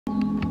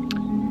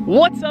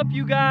What's up,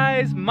 you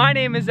guys? My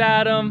name is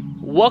Adam.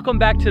 Welcome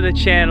back to the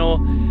channel.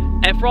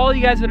 And for all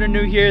you guys that are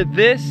new here,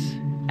 this,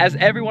 as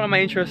every one of my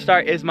intros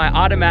start, is my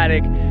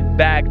automatic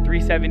bag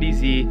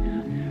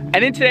 370Z. And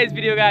in today's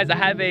video, guys, I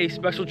have a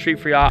special treat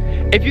for y'all.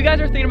 If you guys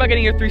are thinking about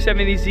getting your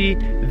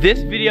 370Z,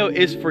 this video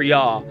is for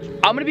y'all.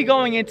 I'm gonna be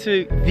going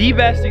into the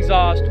best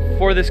exhaust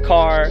for this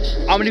car.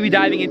 I'm gonna be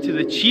diving into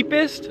the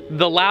cheapest,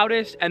 the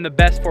loudest, and the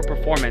best for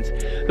performance.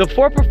 The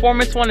for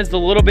performance one is a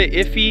little bit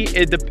iffy.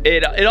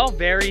 It all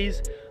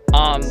varies.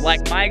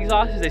 Like my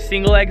exhaust is a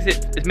single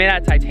exit. It's made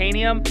out of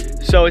titanium,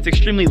 so it's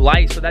extremely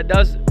light. So that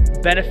does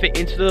benefit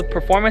into the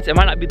performance. It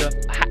might not be the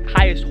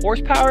highest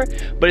horsepower,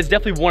 but it's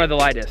definitely one of the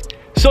lightest.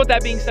 So with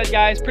that being said,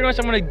 guys, pretty much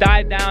I'm gonna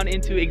dive down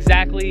into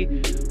exactly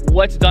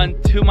what's done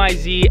to my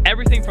Z,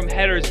 everything from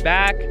headers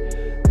back,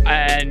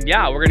 and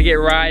yeah, we're gonna get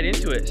right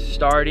into it,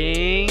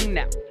 starting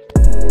now.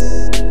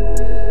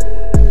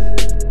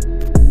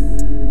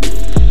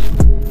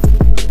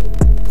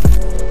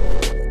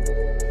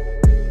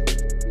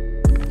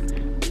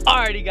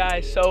 Alrighty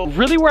guys, so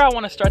really where I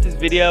wanna start this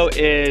video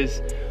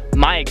is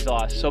my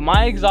exhaust. So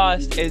my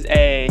exhaust is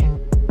a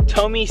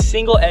Tomy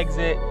single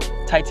exit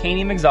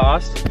titanium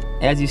exhaust.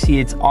 As you see,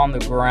 it's on the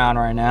ground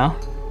right now.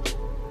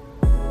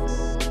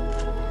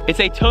 It's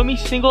a Tomy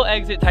single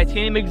exit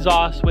titanium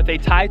exhaust with a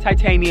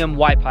titanium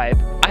Y pipe.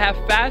 I have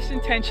Fast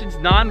Intentions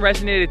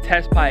non-resonated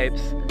test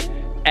pipes,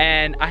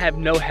 and I have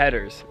no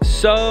headers.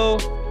 So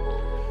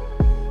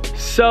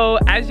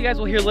as you guys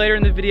will hear later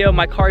in the video,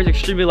 my car is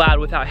extremely loud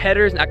without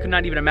headers, and I could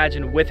not even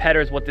imagine with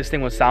headers what this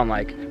thing would sound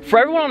like. For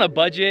everyone on a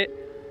budget,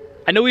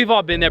 I know we've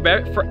all been there,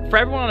 but for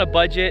everyone on a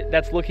budget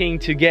that's looking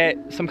to get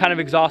some kind of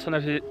exhaust on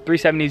their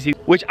 370Z,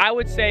 which I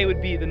would say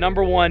would be the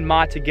 #1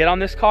 mod to get on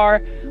this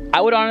car, I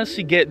would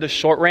honestly get the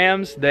short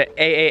rams, the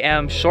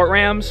AAM short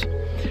rams.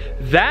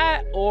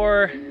 That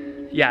or,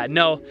 yeah,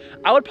 no,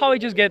 I would probably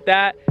just get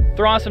that,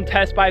 throw on some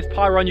test pipes,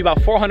 probably run you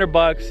about 400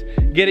 bucks,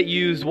 get it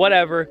used,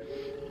 whatever.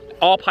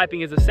 All piping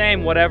is the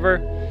same,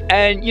 whatever.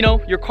 And you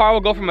know, your car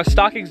will go from a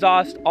stock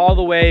exhaust all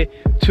the way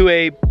to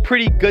a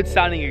pretty good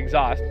sounding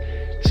exhaust.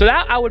 So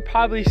that I would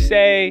probably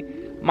say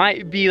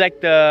might be like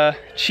the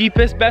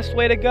cheapest, best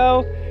way to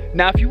go.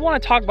 Now, if you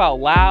want to talk about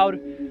loud,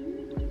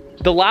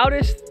 the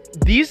loudest,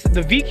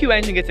 the VQ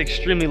engine gets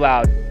extremely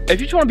loud. If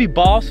you just want to be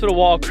balls to the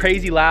wall,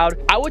 crazy loud,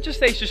 I would just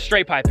say just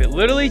straight pipe it.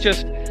 Literally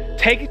just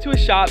take it to a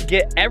shop,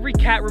 get every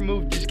cat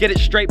removed, just get it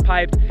straight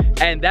piped,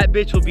 and that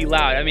bitch will be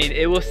loud. I mean,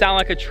 it will sound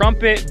like a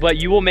trumpet, but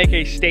you will make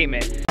a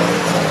statement.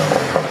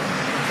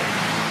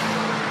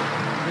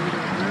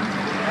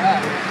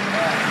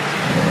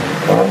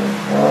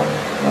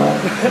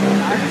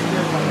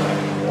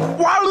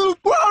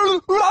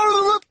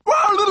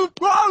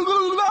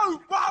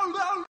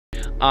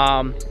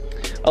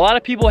 A lot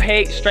of people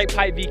hate straight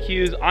pipe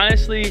VQs.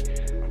 Honestly,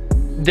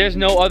 there's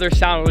no other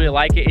sound really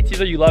like it. It's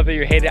either you love it or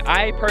you hate it.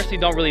 I personally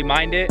don't really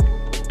mind it.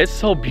 It's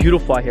so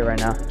beautiful out here right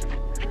now.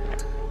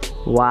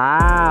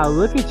 Wow,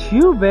 look at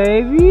you,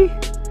 baby.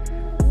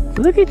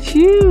 Look at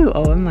you.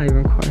 Oh, I'm not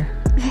even recording.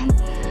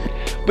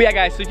 But yeah,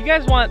 guys, so if you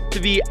guys want to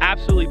be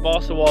absolutely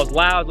balls to walls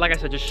loud, like I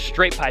said, just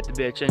straight pipe the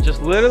bitch and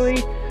just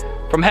literally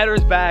from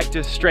headers back,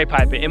 just straight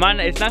pipe it.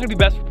 It's not gonna be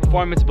best for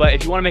performance, but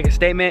if you wanna make a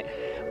statement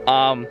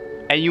and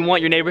you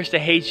want your neighbors to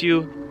hate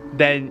you,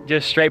 then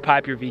just straight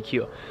pipe your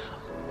VQ.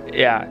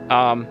 Yeah,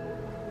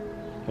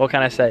 what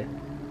can I say?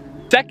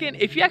 Second,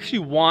 if you actually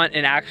want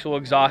an actual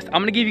exhaust,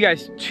 I'm gonna give you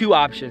guys two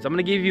options. I'm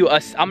gonna give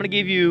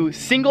you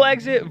single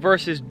exit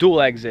versus dual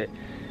exit.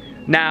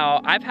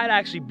 Now, I've had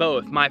actually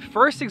both. My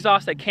first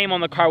exhaust that came on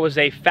the car was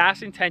a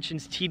Fast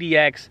Intentions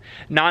TDX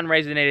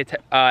non-resonated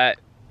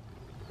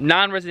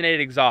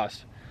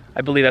exhaust.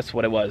 I believe that's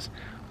what it was.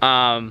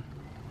 And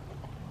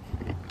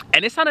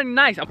it sounded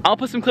nice. I'll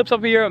put some clips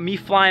up here of me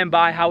flying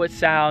by, how it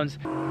sounds.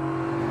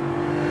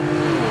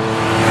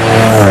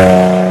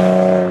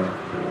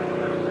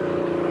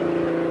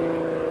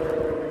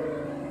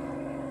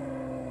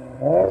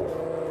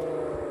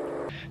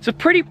 It's a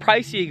pretty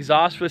pricey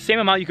exhaust. For the same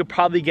amount, you could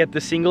probably get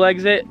the single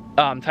exit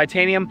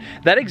titanium.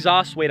 That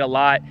exhaust weighed a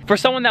lot. For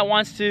someone that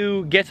wants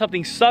to get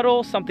something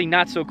subtle, something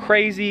not so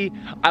crazy,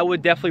 I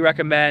would definitely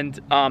recommend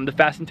the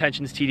Fast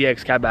Intentions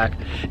TDX catback.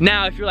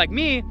 Now, if you're like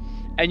me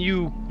and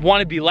you want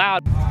to be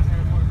loud,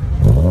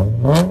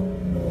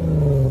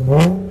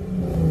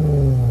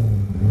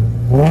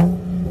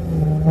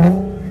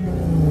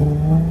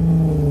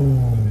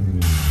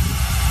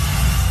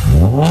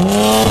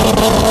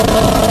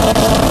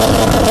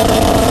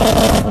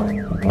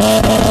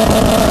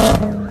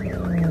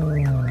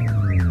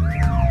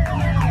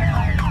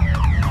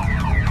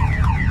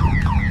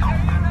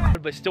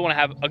 but still want to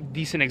have a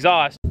decent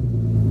exhaust,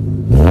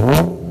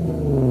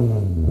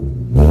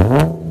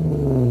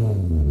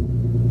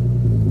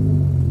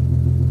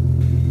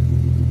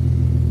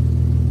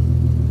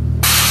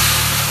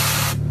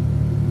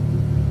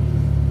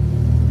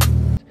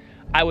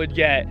 I would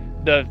get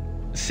the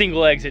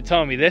single exit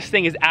Tomy. This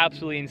thing is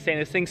absolutely insane.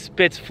 This thing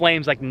spits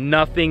flames like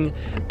nothing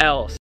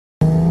else.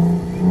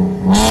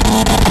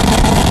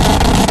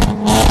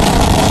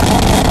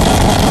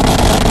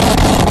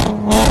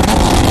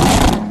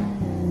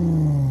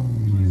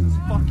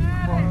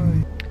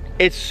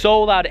 It's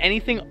so loud.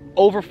 Anything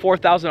over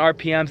 4,000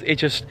 RPMs,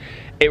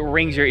 it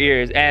rings your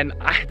ears. And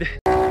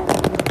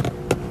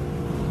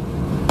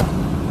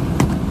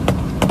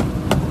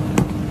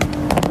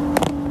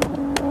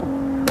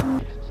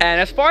And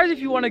as far as if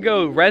you want to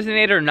go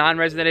resonator or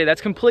non-resonator,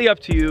 that's completely up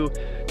to you.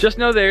 Just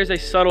know there's a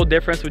subtle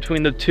difference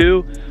between the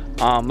two.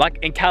 Like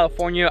in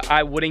California,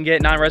 I wouldn't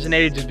get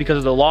non-resonated just because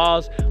of the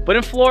laws. But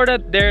in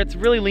Florida, it's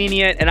really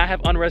lenient, and I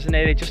have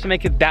unresonated just to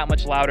make it that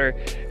much louder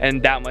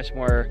and that much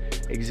more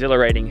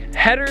exhilarating.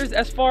 Headers,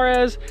 as far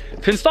as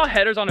to install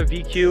headers on a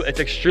VQ, it's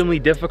extremely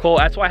difficult.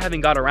 That's why I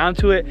haven't got around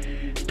to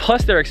it.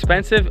 Plus, they're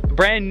expensive.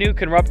 Brand new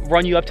can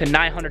run you up to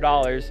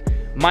 $900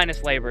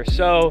 minus labor.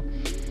 So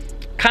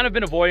kind of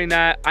been avoiding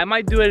that. I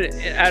might do it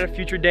at a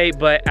future date,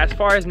 but as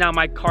far as now,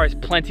 my car is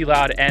plenty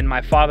loud, and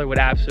my father would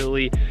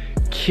absolutely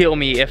kill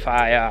me if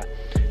I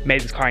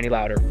made this car any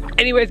louder.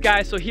 Anyways,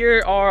 guys, so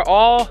here are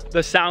all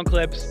the sound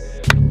clips.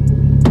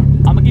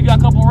 I'm gonna give you a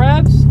couple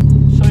revs,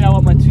 show you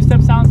what my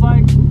two-step sounds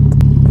like.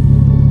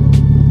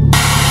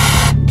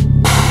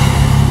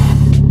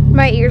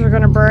 My ears are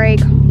gonna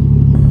break.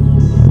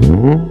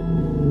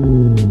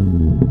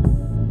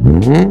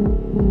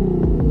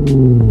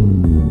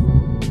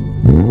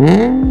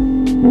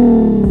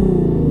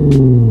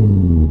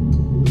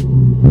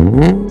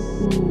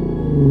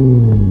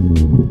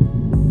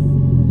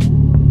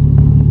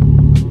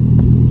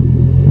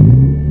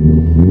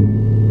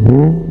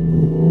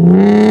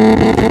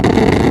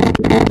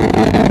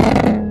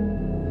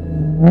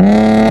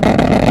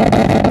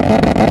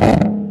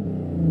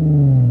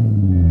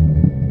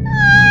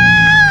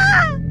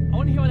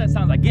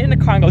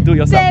 Do it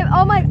yourself. Babe,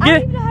 oh my, I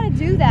don't even know how to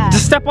do that.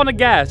 Just step on the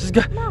gas.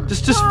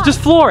 Just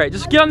floor it.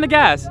 Just get on the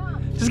gas.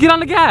 Just get on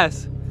the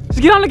gas.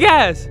 Just get on the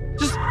gas.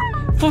 Just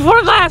for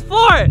the glass,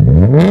 floor it.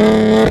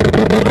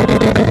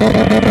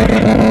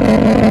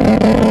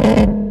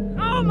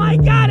 Oh my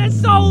God, it's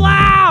so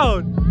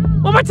loud.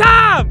 One more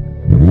time.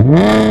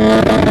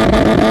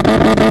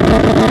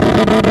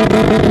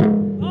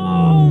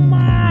 Oh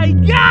my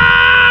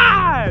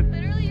God.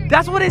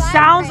 That's what it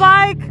sounds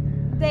like?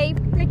 They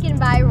freaking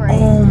vibrate.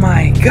 Oh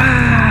my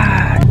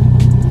God.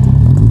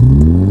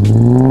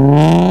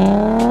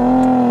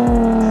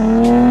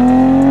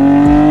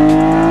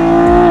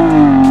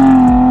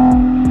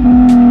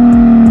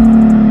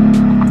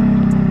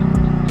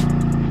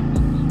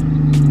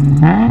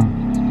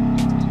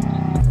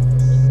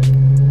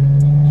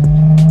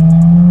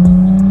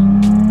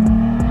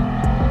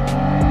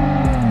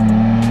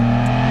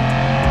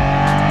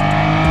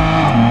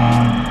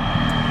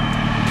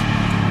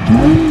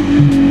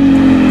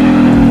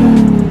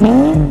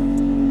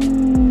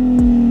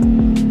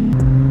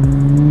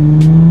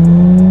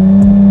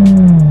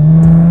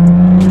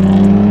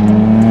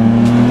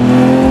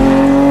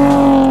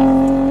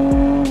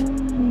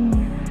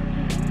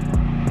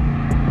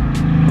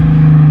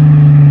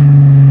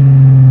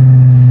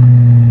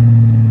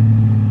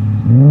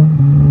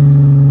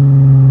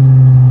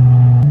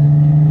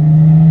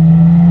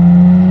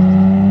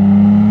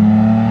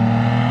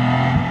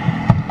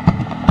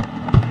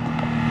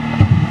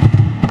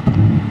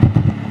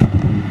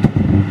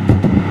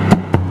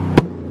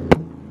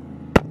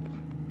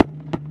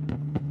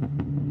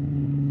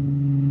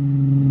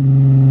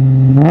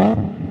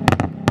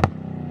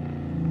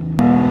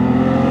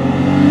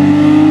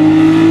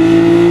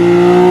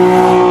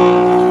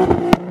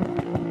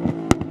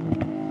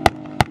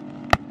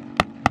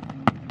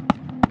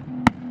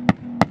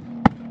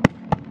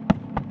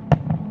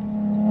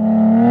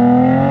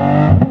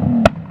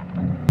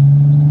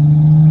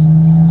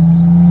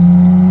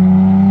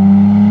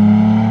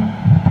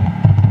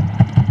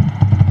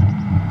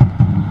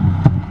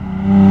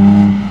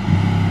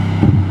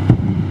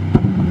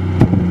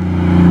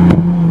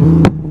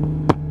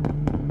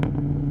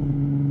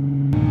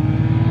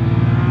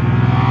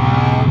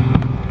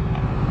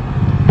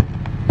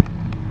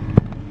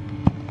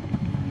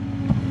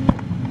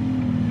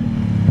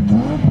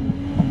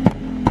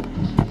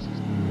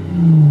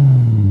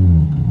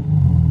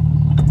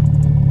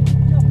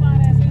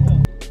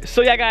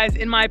 So yeah, guys,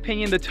 in my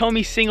opinion, the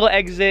Tomy single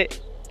exit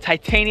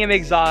titanium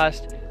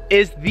exhaust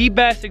is the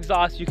best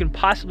exhaust you can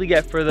possibly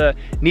get for the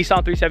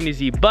Nissan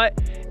 370Z, but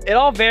it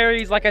all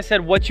varies, like I said,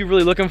 what you're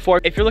really looking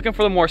for. If you're looking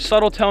for the more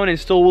subtle tone and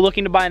still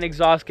looking to buy an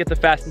exhaust, get the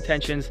Fast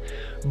Intentions.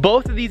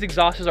 Both of these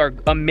exhausts are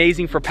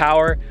amazing for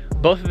power.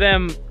 Both of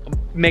them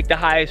make the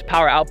highest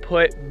power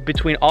output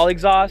between all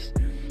exhausts.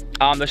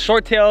 The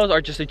short tails are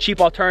just a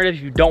cheap alternative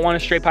if you don't want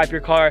to straight pipe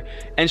your car,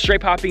 and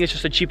straight piping is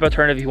just a cheap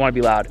alternative if you want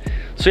to be loud.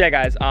 So yeah,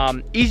 guys,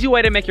 easy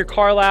way to make your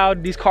car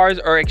loud. These cars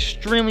are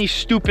extremely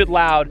stupid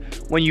loud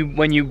when you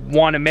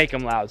want to make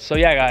them loud. So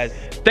yeah, guys,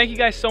 thank you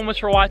guys so much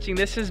for watching.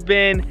 This has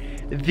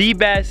been the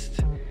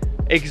best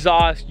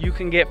exhaust you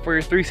can get for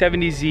your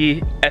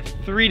 370Z at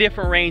 3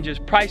 different ranges: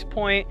 price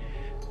point,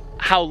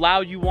 how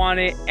loud you want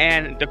it,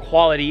 and the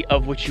quality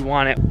of which you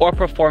want it, or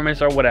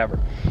performance, or whatever.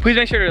 Please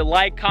make sure to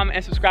like, comment,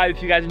 and subscribe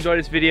if you guys enjoyed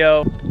this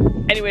video.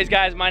 Anyways,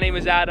 guys, my name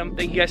is Adam.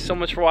 Thank you guys so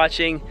much for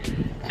watching,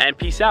 and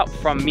peace out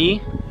from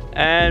me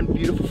and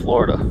beautiful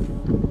Florida.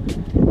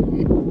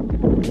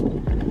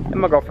 And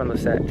my girlfriend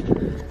Lisette.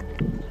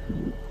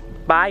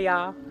 Bye,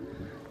 y'all.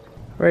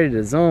 Ready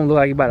to zoom, look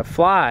like you about to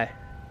fly.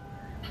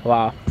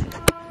 Wow.